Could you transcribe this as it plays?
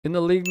In the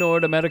Ligue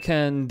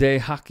Nord-Américaine de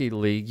Hockey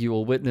League, you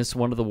will witness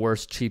one of the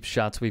worst cheap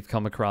shots we've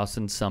come across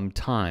in some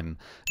time.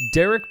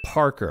 Derek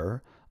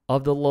Parker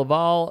of the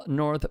Laval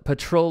North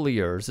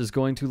Petroliers is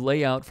going to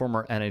lay out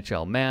former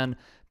NHL man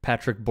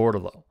Patrick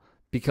Bordeleau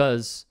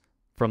because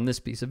from this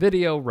piece of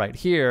video right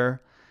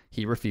here,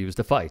 he refused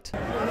to fight. Il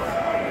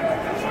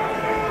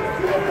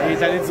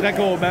est allé direct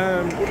au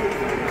banc.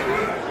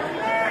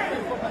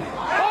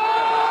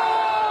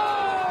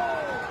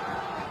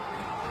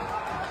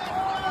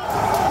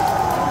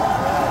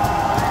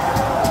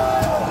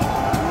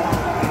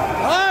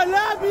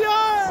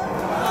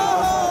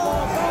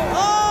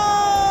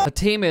 A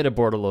teammate of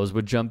Bordeleau's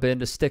would jump in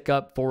to stick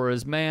up for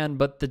his man,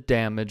 but the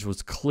damage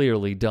was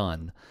clearly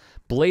done.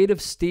 Blade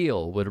of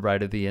Steel would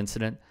write of the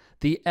incident.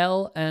 The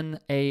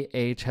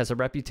LNAH has a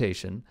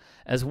reputation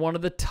as one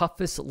of the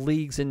toughest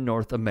leagues in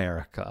North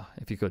America,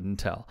 if you couldn't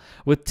tell,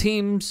 with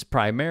teams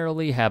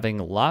primarily having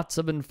lots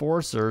of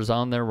enforcers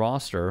on their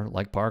roster,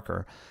 like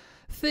Parker.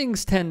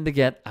 Things tend to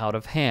get out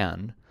of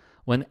hand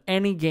when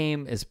any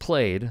game is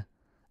played,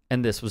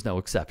 and this was no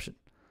exception.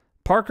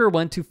 Parker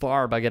went too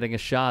far by getting a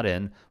shot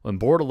in when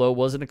Bordeleau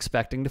wasn't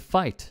expecting to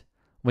fight.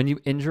 When you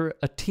injure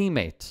a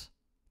teammate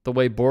the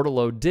way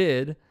Bordeleau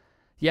did,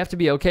 you have to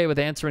be okay with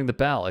answering the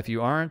bell. If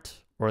you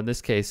aren't, or in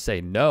this case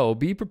say no,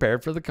 be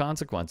prepared for the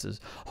consequences.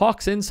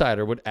 Hawks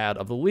Insider would add,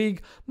 of the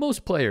league,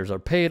 most players are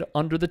paid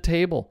under the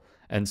table,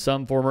 and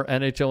some former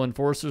NHL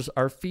enforcers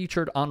are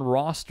featured on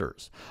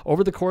rosters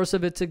over the course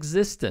of its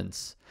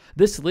existence.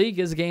 This league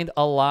has gained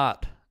a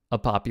lot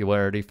of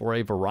popularity for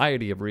a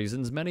variety of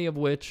reasons, many of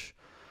which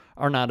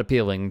are not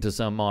appealing to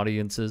some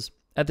audiences.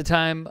 At the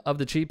time of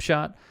the cheap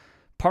shot,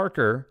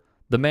 Parker,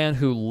 the man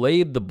who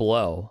laid the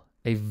blow,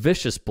 a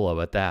vicious blow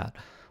at that,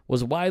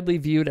 was widely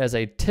viewed as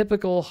a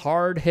typical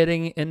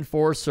hard-hitting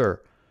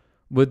enforcer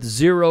with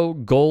zero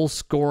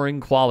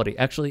goal-scoring quality.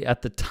 Actually,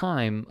 at the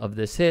time of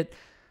this hit,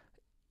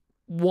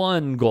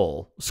 1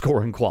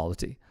 goal-scoring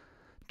quality.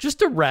 Just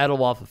to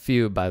rattle off a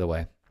few, by the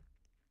way.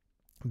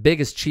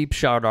 Biggest cheap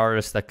shot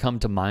artists that come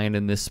to mind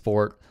in this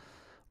sport: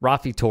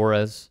 Rafi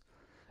Torres,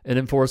 an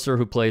enforcer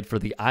who played for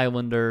the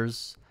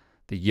Islanders,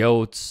 the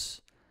Yotes,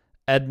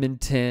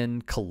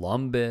 Edmonton,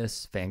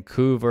 Columbus,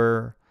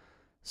 Vancouver,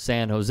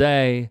 San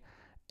Jose,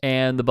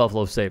 and the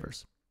Buffalo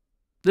Sabres.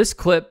 This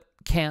clip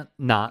can't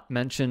not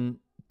mention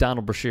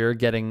Donald Brashear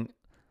getting,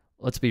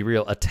 let's be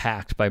real,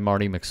 attacked by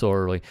Marty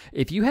McSorley.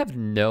 If you have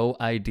no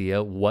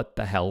idea what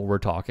the hell we're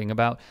talking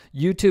about,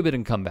 YouTube it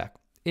and come back.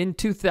 In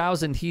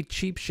 2000, he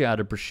cheap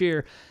shotted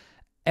Brashear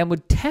and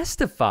would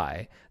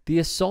testify the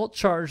assault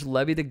charge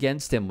levied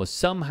against him was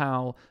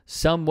somehow,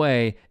 some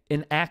way,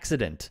 an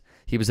accident.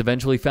 He was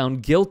eventually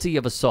found guilty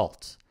of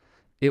assault.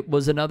 It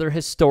was another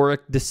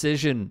historic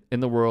decision in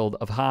the world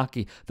of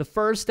hockey. The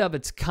first of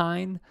its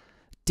kind.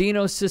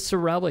 Dino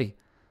Ciccarelli,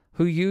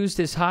 who used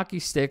his hockey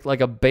stick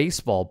like a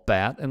baseball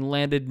bat and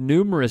landed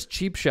numerous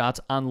cheap shots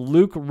on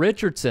Luke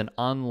Richardson.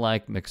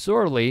 Unlike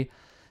McSorley,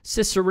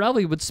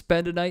 Ciccarelli would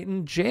spend a night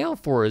in jail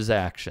for his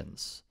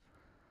actions.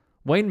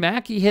 Wayne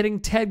Mackey hitting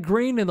Ted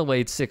Green in the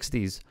late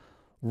 60s,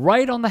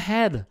 right on the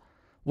head,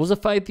 was a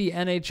fight the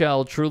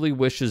NHL truly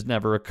wishes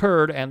never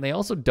occurred, and they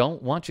also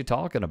don't want you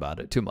talking about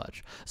it too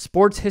much.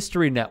 Sports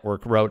History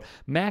Network wrote,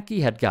 Mackey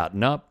had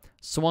gotten up,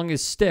 swung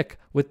his stick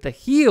with the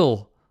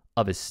heel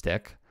of his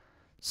stick,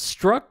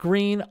 struck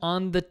Green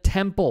on the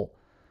temple.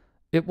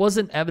 It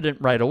wasn't evident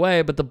right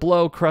away, but the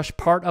blow crushed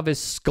part of his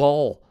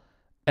skull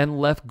and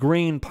left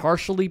Green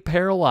partially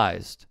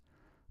paralyzed,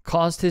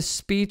 caused his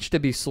speech to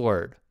be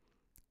slurred.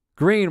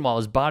 Green, while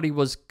his body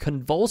was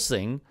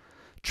convulsing,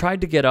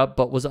 tried to get up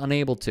but was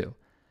unable to.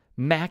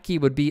 Mackey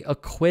would be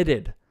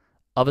acquitted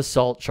of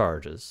assault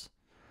charges.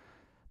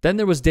 Then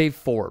there was Dave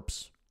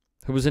Forbes,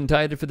 who was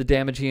indicted for the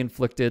damage he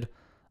inflicted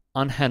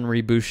on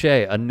Henry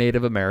Boucher, a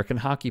Native American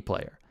hockey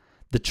player.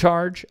 The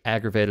charge,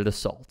 aggravated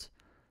assault.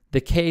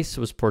 The case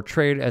was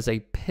portrayed as a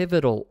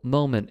pivotal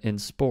moment in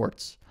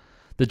sports.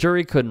 The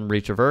jury couldn't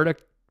reach a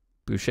verdict.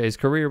 Boucher's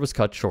career was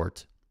cut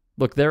short.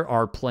 Look, there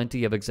are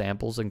plenty of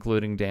examples,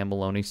 including Dan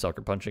Maloney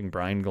sucker punching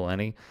Brian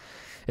Glennie.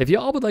 If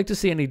y'all would like to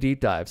see any deep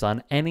dives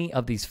on any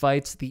of these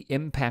fights, the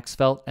impacts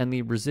felt, and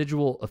the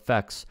residual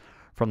effects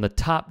from the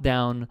top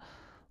down,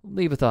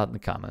 leave a thought in the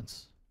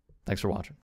comments. Thanks for watching.